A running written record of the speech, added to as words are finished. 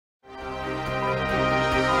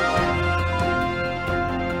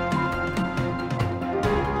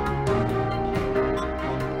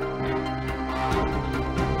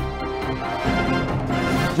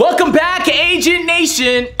Agent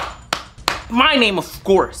Nation, my name, of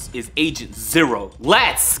course, is Agent Zero.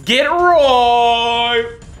 Let's get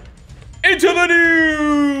right into the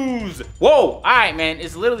news. Whoa, all right, man.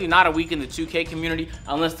 It's literally not a week in the 2K community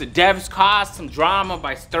unless the devs caused some drama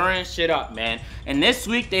by stirring shit up, man. And this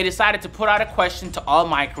week, they decided to put out a question to all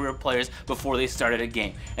my career players before they started a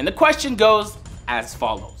game. And the question goes as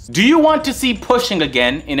follows. Do you want to see pushing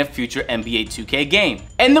again in a future NBA 2K game?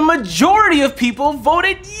 And the majority of people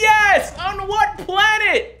voted yes! On what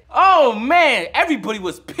planet? Oh man, everybody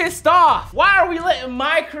was pissed off. Why are we letting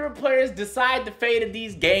my career players decide the fate of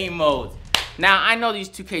these game modes? Now, I know these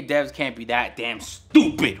 2K devs can't be that damn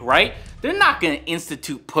stupid, right? They're not gonna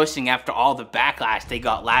institute pushing after all the backlash they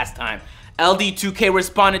got last time. LD2K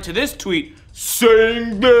responded to this tweet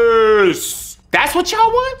saying this. That's what y'all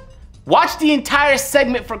want? Watch the entire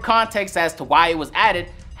segment for context as to why it was added,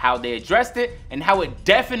 how they addressed it, and how it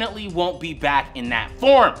definitely won't be back in that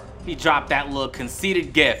form. He dropped that little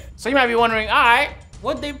conceited gif. So you might be wondering, all right,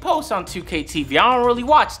 what'd they post on 2K TV? I don't really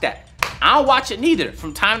watch that. I don't watch it neither.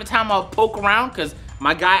 From time to time, I'll poke around because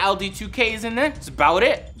my guy LD2K is in there. That's about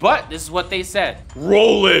it. But this is what they said.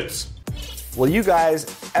 Roll it. Will you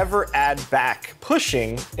guys ever add back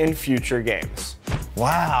pushing in future games?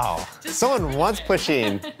 Wow, someone wants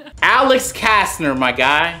pushing. Alex Kastner, my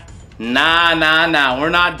guy. Nah, we're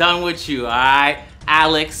not done with you, all right?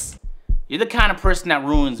 Alex, you're the kind of person that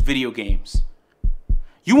ruins video games.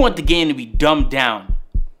 You want the game to be dumbed down,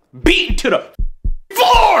 beaten to the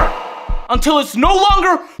floor, until it's no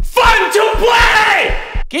longer fun to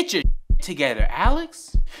play! Get your together,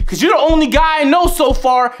 Alex. Because you're the only guy I know so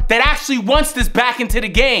far that actually wants this back into the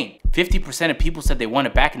game. 50% of people said they want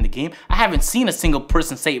it back in the game. I haven't seen a single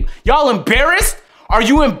person say it. Y'all embarrassed? Are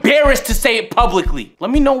you embarrassed to say it publicly?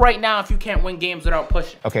 Let me know right now if you can't win games without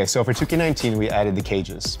pushing. Okay, so for 2K19, we added the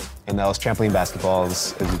cages, and that was trampoline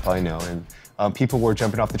basketballs, as you probably know. And people were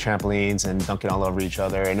jumping off the trampolines and dunking all over each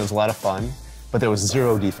other, and it was a lot of fun, but there was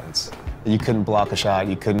zero defense. You couldn't block a shot,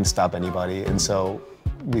 you couldn't stop anybody, and so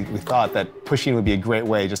we thought that pushing would be a great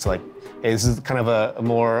way just to like, hey, this is kind of a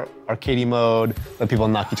more arcadey mode, let people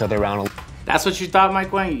knock each other around. That's what you thought,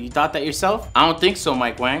 Mike Wang? You thought that yourself? I don't think so,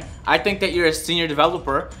 Mike Wang. I think that you're a senior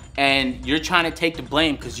developer and you're trying to take the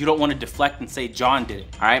blame because you don't want to deflect and say John did it.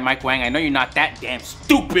 All right, Mike Wang, I know you're not that damn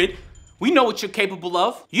stupid. We know what you're capable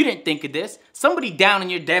of. You didn't think of this. Somebody down in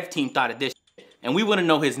your dev team thought of this shit, and we wouldn't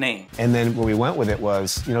know his name. And then where we went with it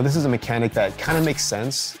was, you know, this is a mechanic that kind of makes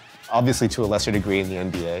sense, obviously to a lesser degree in the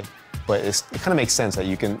NBA, but it kind of makes sense that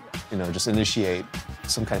you can, you know, just initiate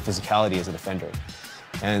some kind of physicality as a defender.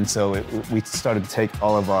 And so we started to take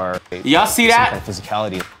all of our y'all see that? Kind of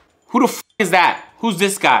physicality. Who the f is that? Who's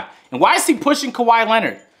this guy? And why is he pushing Kawhi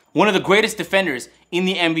Leonard, one of the greatest defenders in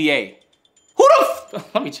the NBA? Who the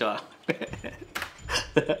f let me chill out.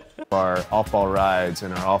 Our off-ball rides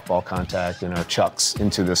and our off-ball contact and our chucks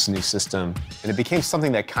into this new system. And it became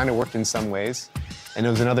something that kind of worked in some ways. And it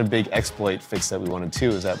was another big exploit fix that we wanted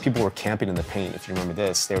too, is that people were camping in the paint, if you remember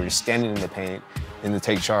this. They were just standing in the paint in the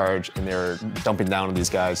take charge, and they were dumping down on these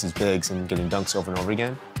guys, these bigs, and getting dunks over and over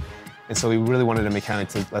again. And so we really wanted a mechanic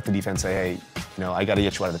to let the defense say, hey, you know, I gotta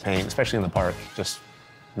get you out of the paint, especially in the park, just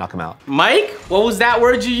knock them out. Mike, what was that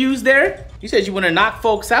word you used there? You said you wanna knock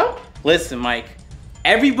folks out? Listen, Mike,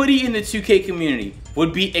 everybody in the 2K community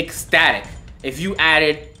would be ecstatic if you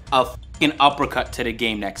added a fucking uppercut to the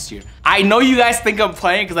game next year. I know you guys think I'm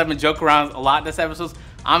playing because I've been joking around a lot in this episode.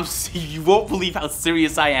 You won't believe how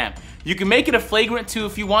serious I am. You can make it a flagrant 2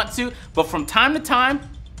 if you want to, but from time to time,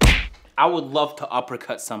 I would love to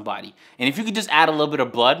uppercut somebody. And if you could just add a little bit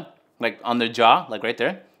of blood, like on their jaw, like right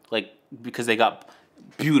there, like because they got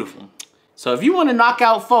beautiful. So if you want to knock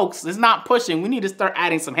out folks, it's not pushing. We need to start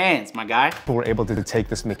adding some hands, my guy. People were able to take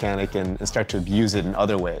this mechanic and start to abuse it in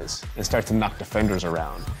other ways and start to knock defenders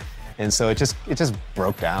around. And so it just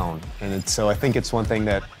broke down. And so I think it's one thing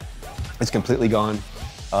that is completely gone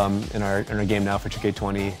in our game now for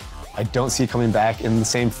 2K20. I don't see it coming back in the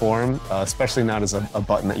same form, especially not as a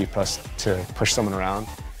button that you press to push someone around.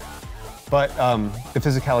 But the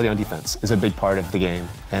physicality on defense is a big part of the game,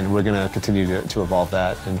 and we're gonna continue to evolve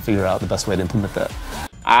that and figure out the best way to implement that.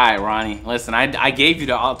 All right, Ronnie, listen, I gave you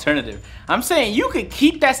the alternative. I'm saying you could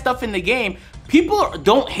keep that stuff in the game. People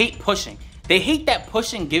don't hate pushing. They hate that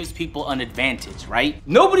pushing gives people an advantage, right?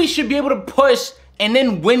 Nobody should be able to push and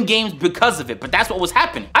then win games because of it, but that's what was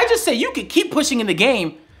happening. I just say you could keep pushing in the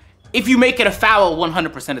game if you make it a foul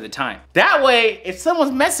 100% of the time. That way, if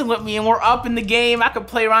someone's messing with me and we're up in the game, I could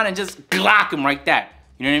play around and just glock him like that.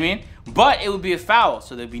 You know what I mean? But it would be a foul,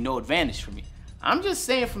 so there'd be no advantage for me. I'm just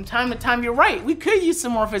saying from time to time, you're right. We could use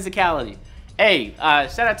some more physicality. Hey,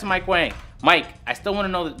 shout out to Mike Wang. Mike, I still want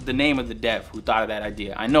to know the name of the dev who thought of that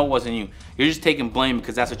idea. I know it wasn't you. You're just taking blame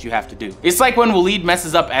because that's what you have to do. It's like when Waleed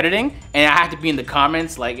messes up editing and I have to be in the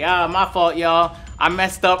comments like, yeah, my fault, y'all. I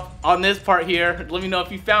messed up on this part here. Let me know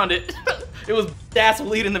if you found it. It was that's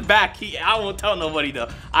Waleed in the back. I won't tell nobody though.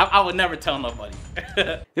 I would never tell nobody.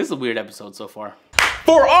 This is a weird episode so far.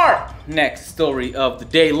 For our next story of the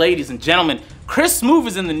day, ladies and gentlemen, Chris Smoove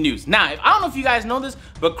is in the news. Now, I don't know if you guys know this,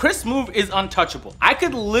 but Chris Smoove is untouchable. I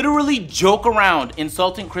could literally joke around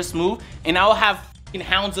insulting Chris Smoove and I'll have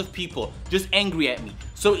hounds of people just angry at me.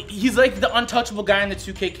 So he's like the untouchable guy in the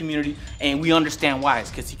 2K community, and we understand why.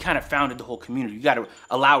 It's because he kind of founded the whole community. You gotta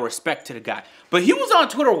allow respect to the guy. But he was on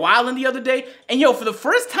Twitter wilding the other day, and yo, for the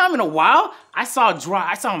first time in a while, I saw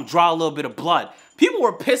him draw a little bit of blood. People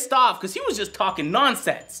were pissed off because he was just talking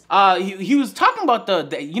nonsense. He was talking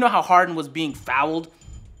about you know how Harden was being fouled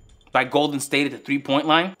by Golden State at the 3-point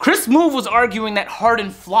line? Chris Smoove was arguing that Harden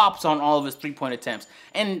flops on all of his 3-point attempts.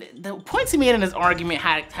 And the points he made in his argument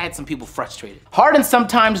had some people frustrated. Harden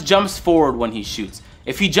sometimes jumps forward when he shoots.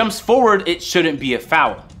 If he jumps forward, it shouldn't be a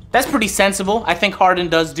foul. That's pretty sensible. I think Harden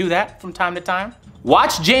does do that from time to time.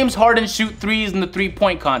 Watch James Harden shoot threes in the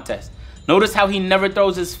 3-point contest. Notice how he never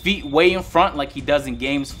throws his feet way in front like he does in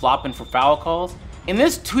games flopping for foul calls? In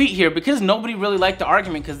this tweet here, because nobody really liked the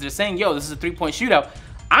argument because they're saying, yo, this is a 3-point shootout,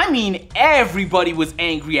 I mean, everybody was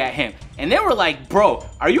angry at him. And they were like, bro,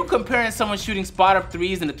 are you comparing someone shooting spot-up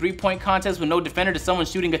threes in a 3-point contest with no defender to someone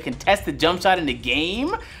shooting a contested jump shot in the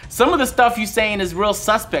game? Some of the stuff you saying is real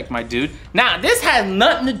suspect, my dude. Now, this has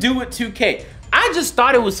nothing to do with 2K. I just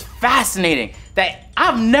thought it was fascinating that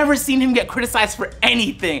I've never seen him get criticized for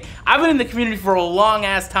anything. I've been in the community for a long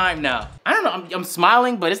ass time now. I don't know, I'm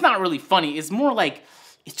smiling, but it's not really funny. It's more like,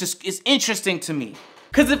 it's interesting to me.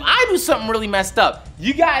 Cause if I do something really messed up,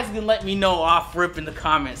 you guys can let me know off rip in the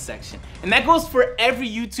comment section. And that goes for every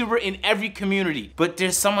YouTuber in every community. But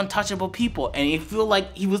there's some untouchable people, and you feel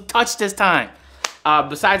like he was touched this time.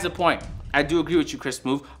 Besides the point, I do agree with you, Chris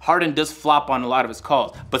Smoove. Harden does flop on a lot of his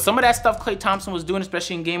calls. But some of that stuff Klay Thompson was doing,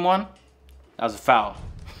 especially in game 1, that was a foul.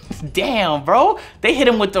 Damn, bro. They hit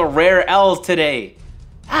him with the rare L's today.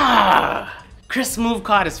 Chris Smoove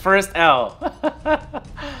caught his first L.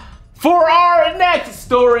 For our next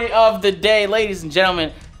story of the day, ladies and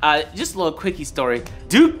gentlemen, just a little quickie story.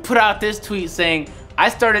 Duke put out this tweet saying, I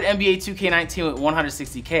started NBA 2K19 with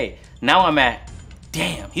 160K. Now I'm at,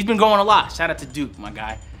 damn, he's been going a lot. Shout out to Duke, my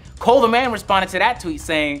guy. Cole the Man responded to that tweet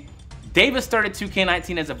saying, Davis started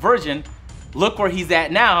 2K19 as a virgin. Look where he's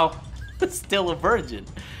at now, still a virgin.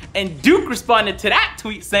 And Duke responded to that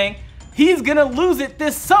tweet saying, he's gonna lose it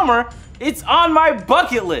this summer. It's on my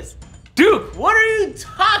bucket list. Duke, what are you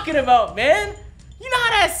talking about, man? You know how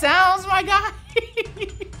that sounds, my guy?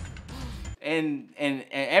 and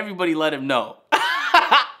everybody let him know.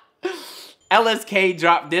 LSK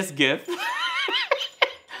dropped this gif.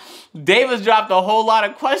 Davis dropped a whole lot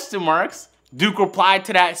of question marks. Duke replied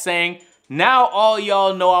to that saying, now all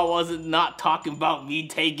y'all know I wasn't not talking about me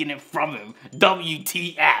taking it from him.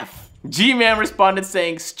 WTF. G-Man responded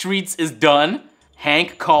saying, streets is done.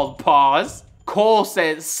 Hank called pause. Cole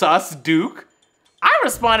said, sus, Duke. I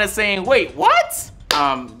responded saying, wait, what?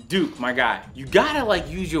 Duke, my guy, you gotta like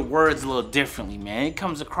use your words a little differently, man. It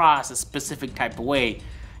comes across a specific type of way.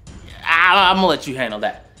 I'm gonna let you handle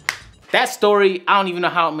that. That story, I don't even know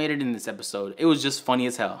how it made it in this episode. It was just funny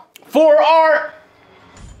as hell. For our...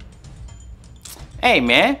 Hey,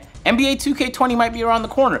 man, NBA 2K20 might be around the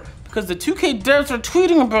corner because the 2K devs are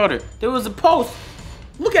tweeting about it. There was a post.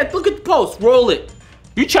 Look at the post, roll it.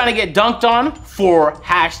 You trying to get dunked on for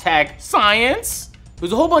 #science?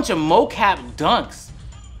 There's a whole bunch of mocap dunks.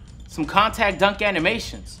 Some contact dunk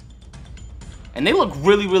animations. And they look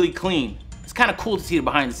really, really clean. It's kind of cool to see the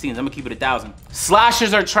behind the scenes. I'm gonna keep it 1,000.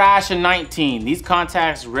 Slashers are trash in 19. These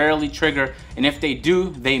contacts rarely trigger, and if they do,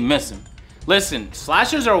 they miss them. Listen,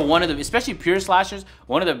 slashers are one of the, especially pure slashers,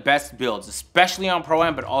 one of the best builds, especially on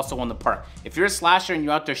Pro-Am, but also on the park. If you're a slasher and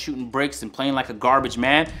you're out there shooting bricks and playing like a garbage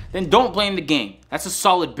man, then don't blame the game. That's a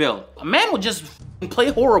solid build. A man will just play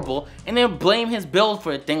horrible and then blame his build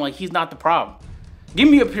for a thing like he's not the problem. Give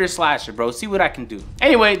me a pure slasher, bro. See what I can do.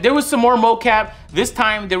 Anyway, there was some more mocap. This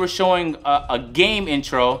time they were showing a game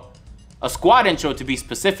intro, a squad intro to be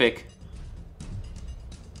specific.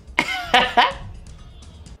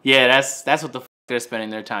 Yeah, that's what the f they're spending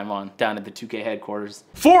their time on down at the 2K headquarters.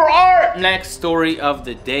 For our next story of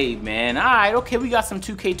the day, man. All right, okay, we got some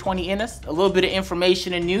 2K20 in us. A little bit of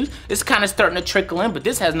information and news. It's kind of starting to trickle in, but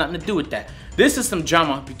this has nothing to do with that. This is some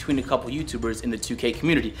drama between a couple YouTubers in the 2K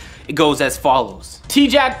community. It goes as follows.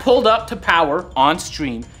 T-Jack pulled up to Power on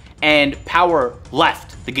stream, and Power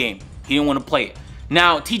left the game. He didn't want to play it.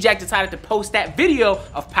 Now, T-Jack decided to post that video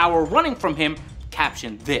of Power running from him,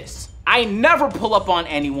 captioned this: "I never pull up on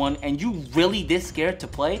anyone, and you really this scared to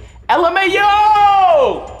play? LMAO!"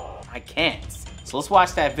 I can't. So let's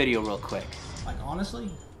watch that video real quick. Like, honestly?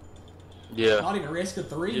 Yeah. Not even risk a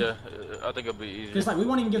 3? Yeah, I think it'll be easier. Because, like, we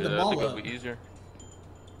won't even give the ball I think up. it'll be easier.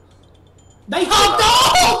 They hopped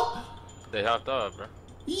off! They hopped off, bro.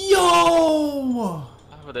 Yo!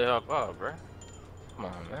 How would they hop off, bro? Come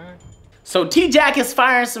on, man. So T-Jack is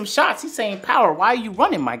firing some shots. He's saying, "Power, why are you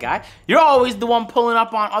running, my guy? You're always the one pulling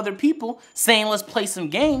up on other people, saying let's play some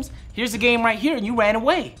games. Here's a game right here, and you ran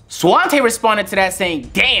away." Swante responded to that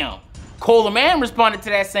saying, "Damn." Cole the Man responded to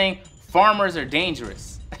that saying, "Farmers are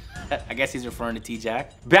dangerous." I guess he's referring to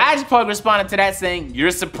T-Jack. Badge Pug responded to that saying,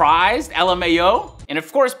 "You're surprised, LMAO?" And of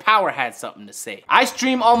course, Power had something to say. "I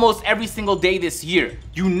stream almost every single day this year.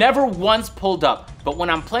 You never once pulled up, but when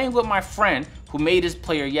I'm playing with my friend who made his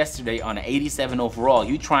player yesterday on an 87 overall,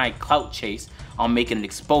 you try and clout chase on making an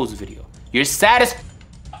exposed video. You're sad as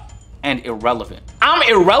and irrelevant." I'm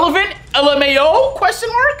irrelevant? LMAO? Question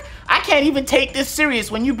mark? I can't even take this serious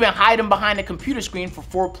when you've been hiding behind a computer screen for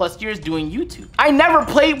 4+ years doing YouTube. I never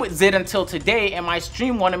played with Zid until today and my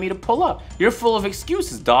stream wanted me to pull up. You're full of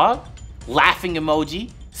excuses, dog. Laughing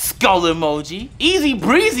emoji, skull emoji. Easy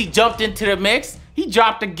Breezy jumped into the mix. He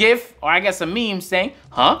dropped a gif, or I guess a meme saying,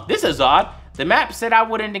 "Huh, this is odd. The map said I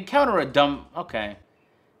wouldn't encounter a dumb," okay.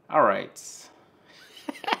 All right.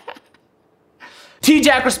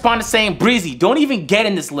 T-Jack responded saying, "Breezy, don't even get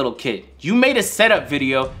in this, little kid. You made a setup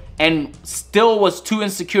video and still was too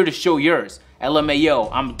insecure to show yours.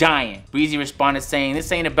 LMAO, I'm dying." Breezy responded saying,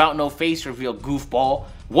 "This ain't about no face reveal, goofball.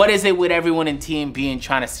 What is it with everyone in TMB and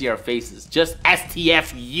trying to see our faces? Just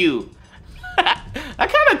STFU." That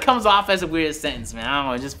kind of comes off as a weird sentence, man. I don't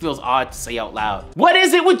know, it just feels odd to say out loud. What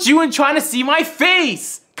is it with you and trying to see my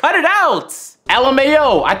face? Cut it out.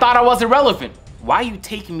 LMAO, I thought I was irrelevant. Why are you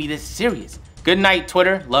taking me this serious? Good night,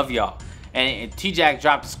 Twitter. Love y'all. And T-Jack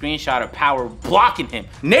dropped a screenshot of Power blocking him.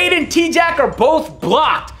 Nate and T-Jack are both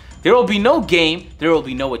blocked. There will be no game. There will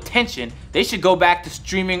be no attention. They should go back to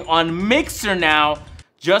streaming on Mixer now.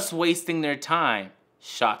 Just wasting their time.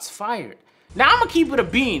 Shots fired. Now I'm gonna keep it a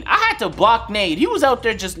bean. I had to block Nate. He was out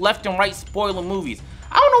there just left and right spoiling movies.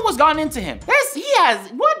 I don't know what's gone into him. He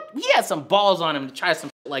has some balls on him to try some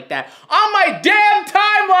shit like that on my damn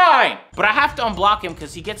timeline. But I have to unblock him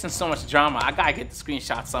because he gets in so much drama. I gotta get the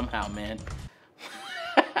screenshot somehow, man.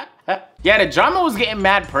 Yeah, the drama was getting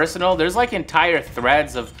mad personal. There's like entire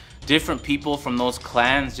threads of different people from those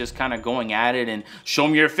clans just kind of going at it and show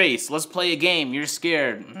me your face, let's play a game, you're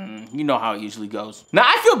scared. You know how it usually goes. Now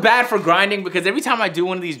I feel bad for Grinding because every time I do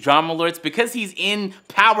one of these drama alerts, because he's in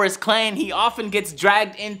Power's clan, he often gets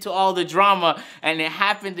dragged into all the drama, and it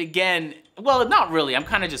happened again. Well, not really, I'm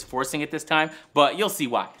kind of just forcing it this time, but you'll see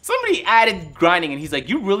why. Somebody added Grinding and he's like,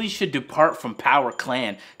 "You really should depart from Power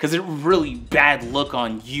Clan because it's a really bad look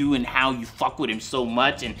on you and how you fuck with him so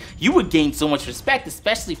much, and you would gain so much respect,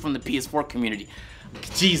 especially from the PS4 community."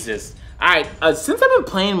 Jesus. Alright, since I've been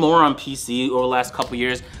playing more on PC over the last couple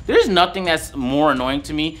years, there's nothing that's more annoying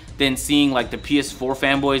to me than seeing like the PS4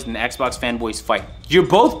 fanboys and the Xbox fanboys fight. You're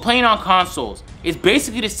both playing on consoles. It's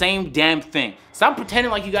basically the same damn thing. Stop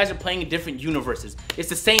pretending like you guys are playing in different universes. It's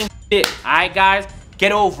the same shit, alright guys?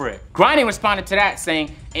 Get over it. Grinding responded to that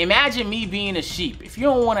saying, "Imagine me being a sheep. If you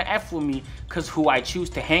don't want to F with me because who I choose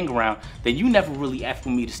to hang around, then you never really F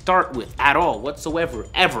with me to start with at all, whatsoever,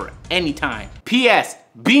 ever, anytime. P.S.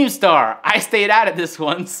 Beamstar, I stayed out of this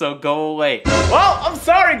one, so go away." Well, I'm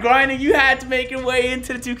sorry, Grinding. You had to make your way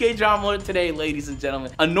into the 2K drama alert today, ladies and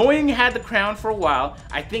gentlemen. Annoying had the crown for a while.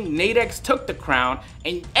 I think Nadex took the crown.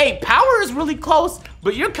 And hey, Power is really close,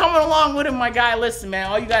 but you're coming along with him, my guy. Listen, man,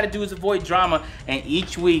 all you gotta do is avoid drama. And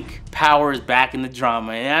each week, Power is back in the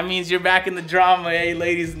drama. And that means you're back in the drama, hey,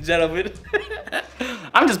 ladies and gentlemen.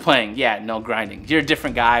 I'm just playing. Yeah, no, Grinding. You're a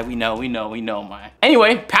different guy. We know, man.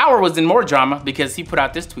 Anyway, Power was in more drama because he put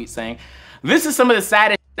out this tweet saying, "This is some of the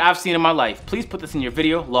saddest shit I've seen in my life. Please put this in your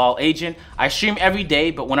video, lol agent. I stream every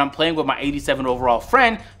day, but when I'm playing with my 87 overall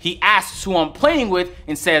friend, he asks who I'm playing with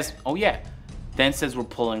and says, 'Oh yeah,' then says we're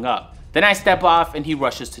pulling up. Then I step off and he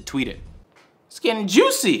rushes to tweet it. It's getting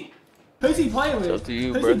juicy." Who's he playing with? Up to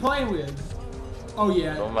you, Who's bro. he playing with? Oh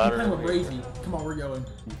yeah, Don't he's matter playing to with me. Brazy. Come on, we're going.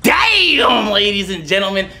 Damn, ladies and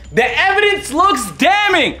gentlemen, the evidence looks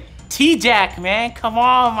damning. T-Jack, man, come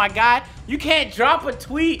on, my guy. You can't drop a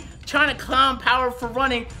tweet trying to clown Power for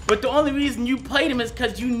running, but the only reason you played him is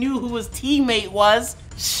because you knew who his teammate was.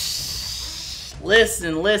 Shh.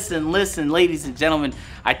 Listen, ladies and gentlemen.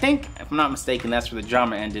 I think, if I'm not mistaken, that's where the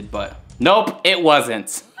drama ended, but nope, it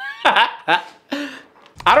wasn't.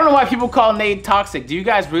 I don't know why people call Nate toxic. Do you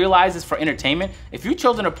guys realize it's for entertainment? If you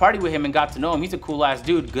chosen to party with him and got to know him, he's a cool ass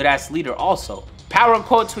dude, good ass leader also. Power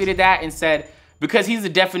quote tweeted that and said, because he's the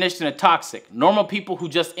definition of toxic. Normal people who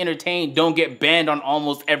just entertain don't get banned on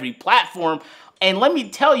almost every platform. And let me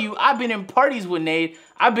tell you, I've been in parties with Nate,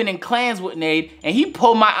 I've been in clans with Nate, and he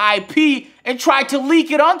pulled my IP and tried to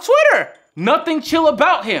leak it on Twitter. Nothing chill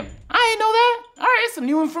about him. I didn't know that. All right, it's some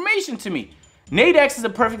new information to me. Nate X is a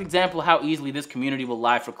perfect example of how easily this community will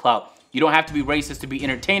lie for clout. You don't have to be racist to be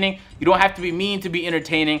entertaining. You don't have to be mean to be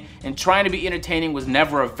entertaining. And trying to be entertaining was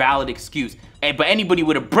never a valid excuse. But anybody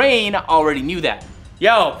with a brain already knew that.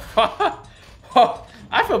 Yo,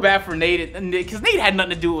 I feel bad for Nate, because Nate had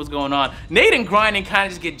nothing to do with what's going on. Nate and Grinding kind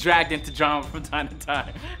of just get dragged into drama from time to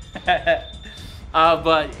time.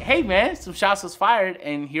 But hey man, some shots was fired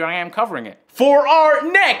and here I am covering it. For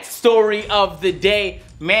our next story of the day,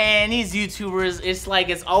 man, these YouTubers, it's like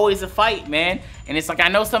it's always a fight, man. And it's like I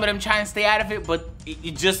know some of them try and stay out of it, but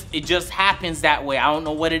it just happens that way. I don't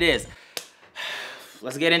know what it is.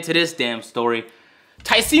 Let's get into this damn story.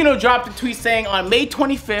 Ticino dropped a tweet saying on May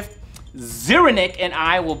 25th, Ziranik and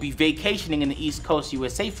I will be vacationing in the East Coast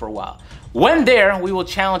USA for a while. When there, we will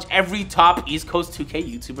challenge every top East Coast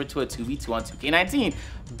 2K YouTuber to a 2v2 on 2K19.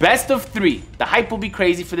 Best of 3. The hype will be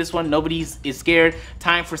crazy for this one. Nobody is scared.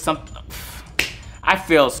 Time for something. I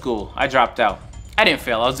failed school. I dropped out. I didn't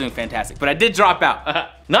fail. I was doing fantastic, but I did drop out.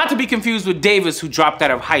 Not to be confused with Davis, who dropped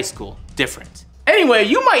out of high school. Different. Anyway,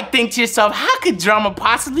 you might think to yourself, how could drama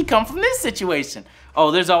possibly come from this situation? Oh,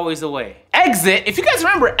 there's always a way. Exit, if you guys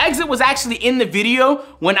remember, Exit was actually in the video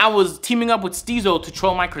when I was teaming up with Steezo to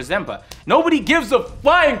troll my Krzemba. Nobody gives a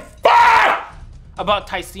flying fuck about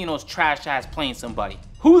Ticino's trash ass playing somebody.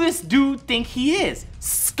 Who this dude think he is?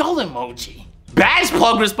 Skull emoji. Badge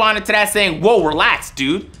Plug responded to that saying, whoa, relax,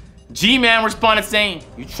 dude. G-Man responded saying,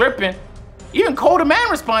 you tripping. Even Colder Man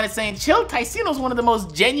responded saying, chill, Ticino's one of the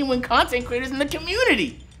most genuine content creators in the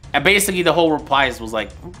community. And basically the whole replies was like,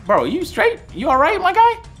 bro, you straight? You all right, my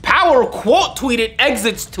guy? Power quote tweeted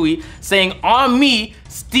Exit's tweet saying, on me,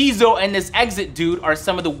 Steezo and this Exit dude are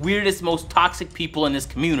some of the weirdest, most toxic people in this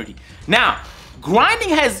community. Now, Grinding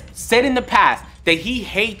has said in the past that he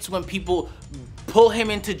hates when people pull him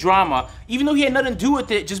into drama, even though he had nothing to do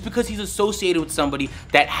with it, just because he's associated with somebody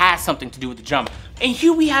that has something to do with the drama. And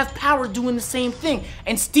here we have Power doing the same thing,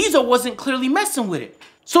 and Steezo wasn't clearly messing with it.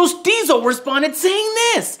 So Steezo responded saying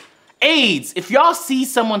this: AIDS, if y'all see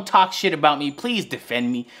someone talk shit about me, please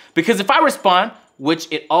defend me. Because if I respond, which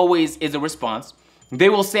it always is a response, they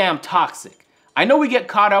will say I'm toxic. I know we get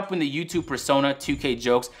caught up in the YouTube persona 2K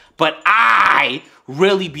jokes, but I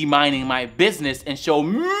really be minding my business and show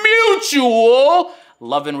mutual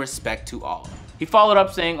love and respect to all. He followed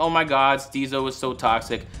up saying, oh my God, Steezo is so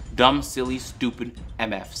toxic. Dumb, silly, stupid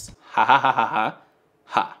MFs. Ha ha ha ha ha.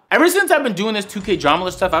 Ha. Ever since I've been doing this 2K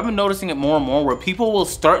drama stuff, I've been noticing it more and more where people will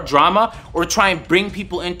start drama or try and bring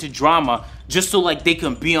people into drama just so like they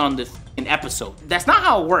can be on an episode. That's not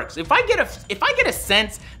how it works. If I get a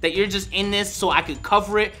sense that you're just in this so I could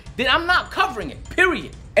cover it, then I'm not covering it,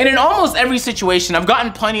 period. And in almost every situation, I've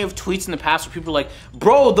gotten plenty of tweets in the past where people are like,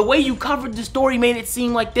 bro, the way you covered the story made it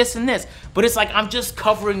seem like this and this. But it's like, I'm just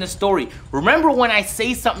covering the story. Remember when I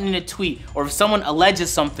say something in a tweet or if someone alleges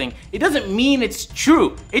something, it doesn't mean it's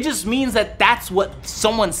true. It just means that that's what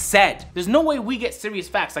someone said. There's no way we get serious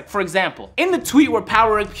facts. Like for example, in the tweet where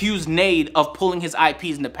Power accused Nade of pulling his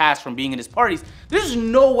IPs in the past from being in his parties, there's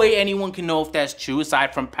no way anyone can know if that's true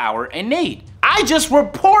aside from Power and Nade. I just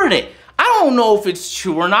reported it. I don't know if it's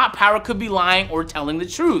true or not. Power could be lying or telling the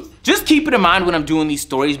truth. Just keep it in mind when I'm doing these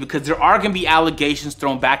stories because there are gonna be allegations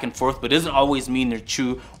thrown back and forth, but it doesn't always mean they're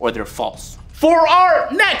true or they're false. For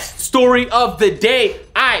our next story of the day,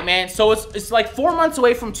 alright man, so it's like 4 months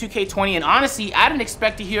away from 2K20 and honestly, I didn't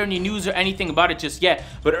expect to hear any news or anything about it just yet,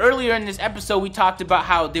 but earlier in this episode, we talked about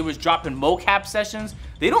how they was dropping mocap sessions.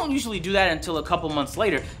 They don't usually do that until a couple months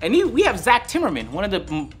later. And we have Zach Timmerman, one of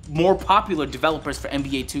the more popular developers for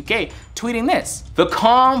NBA 2K, tweeting this: the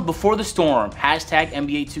calm before the storm, hashtag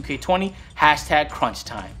NBA 2K20, hashtag crunch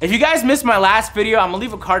time. If you guys missed my last video, I'm gonna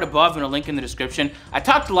leave a card above and a link in the description. I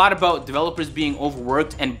talked a lot about developers being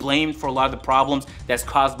overworked and blamed for a lot of the problems that's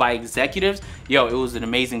caused by executives. Yo, it was an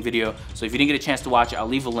amazing video. So if you didn't get a chance to watch it, I'll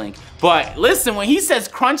leave a link. But listen, when he says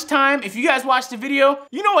crunch time, if you guys watched the video,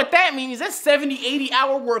 you know what that means. That's 70, 80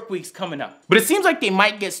 hour work weeks coming up. But it seems like they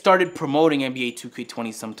might get started promoting NBA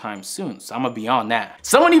 2K20 sometime soon, so I'm gonna be on that.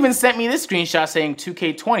 Someone even sent me this screenshot saying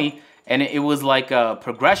 2K20, and it was like a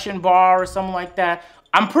progression bar or something like that.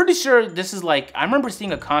 I'm pretty sure this is like, I remember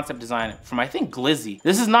seeing a concept design from I think Glizzy.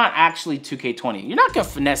 This is not actually 2K20. You're not gonna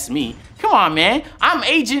finesse me. Come on, man. I'm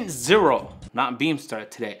Agent Zero. not Beamstar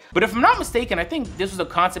today. But if I'm not mistaken, I think this was a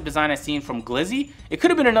concept design I seen from Glizzy. It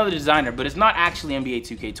could have been another designer, but it's not actually NBA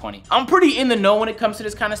 2K20. I'm pretty in the know when it comes to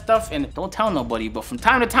this kind of stuff, and don't tell nobody, but from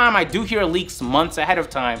time to time, I do hear leaks months ahead of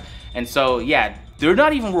time. And so, yeah, they're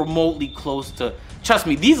not even remotely close to, trust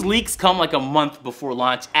me, these leaks come like a month before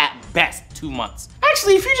launch, at best 2 months.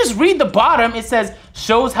 Actually, if you just read the bottom, it says,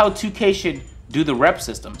 shows how 2K should do the rep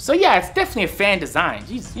system. So yeah, it's definitely a fan design.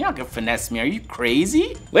 Jeez, you're not gonna finesse me, are you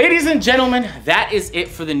crazy? Ladies and gentlemen, that is it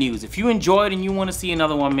for the news. If you enjoyed and you wanna see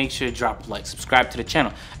another one, make sure to drop a like, subscribe to the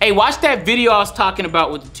channel. Hey, watch that video I was talking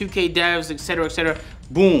about with the 2K devs, etc., etc.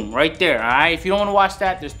 Boom, right there, all right? If you don't wanna watch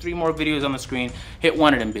that, there's 3 more videos on the screen. Hit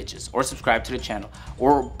one of them bitches, or subscribe to the channel,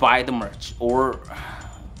 or buy the merch, or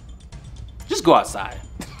just go outside.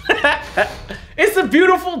 It's a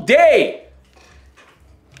beautiful day.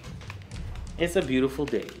 It's a beautiful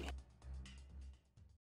day.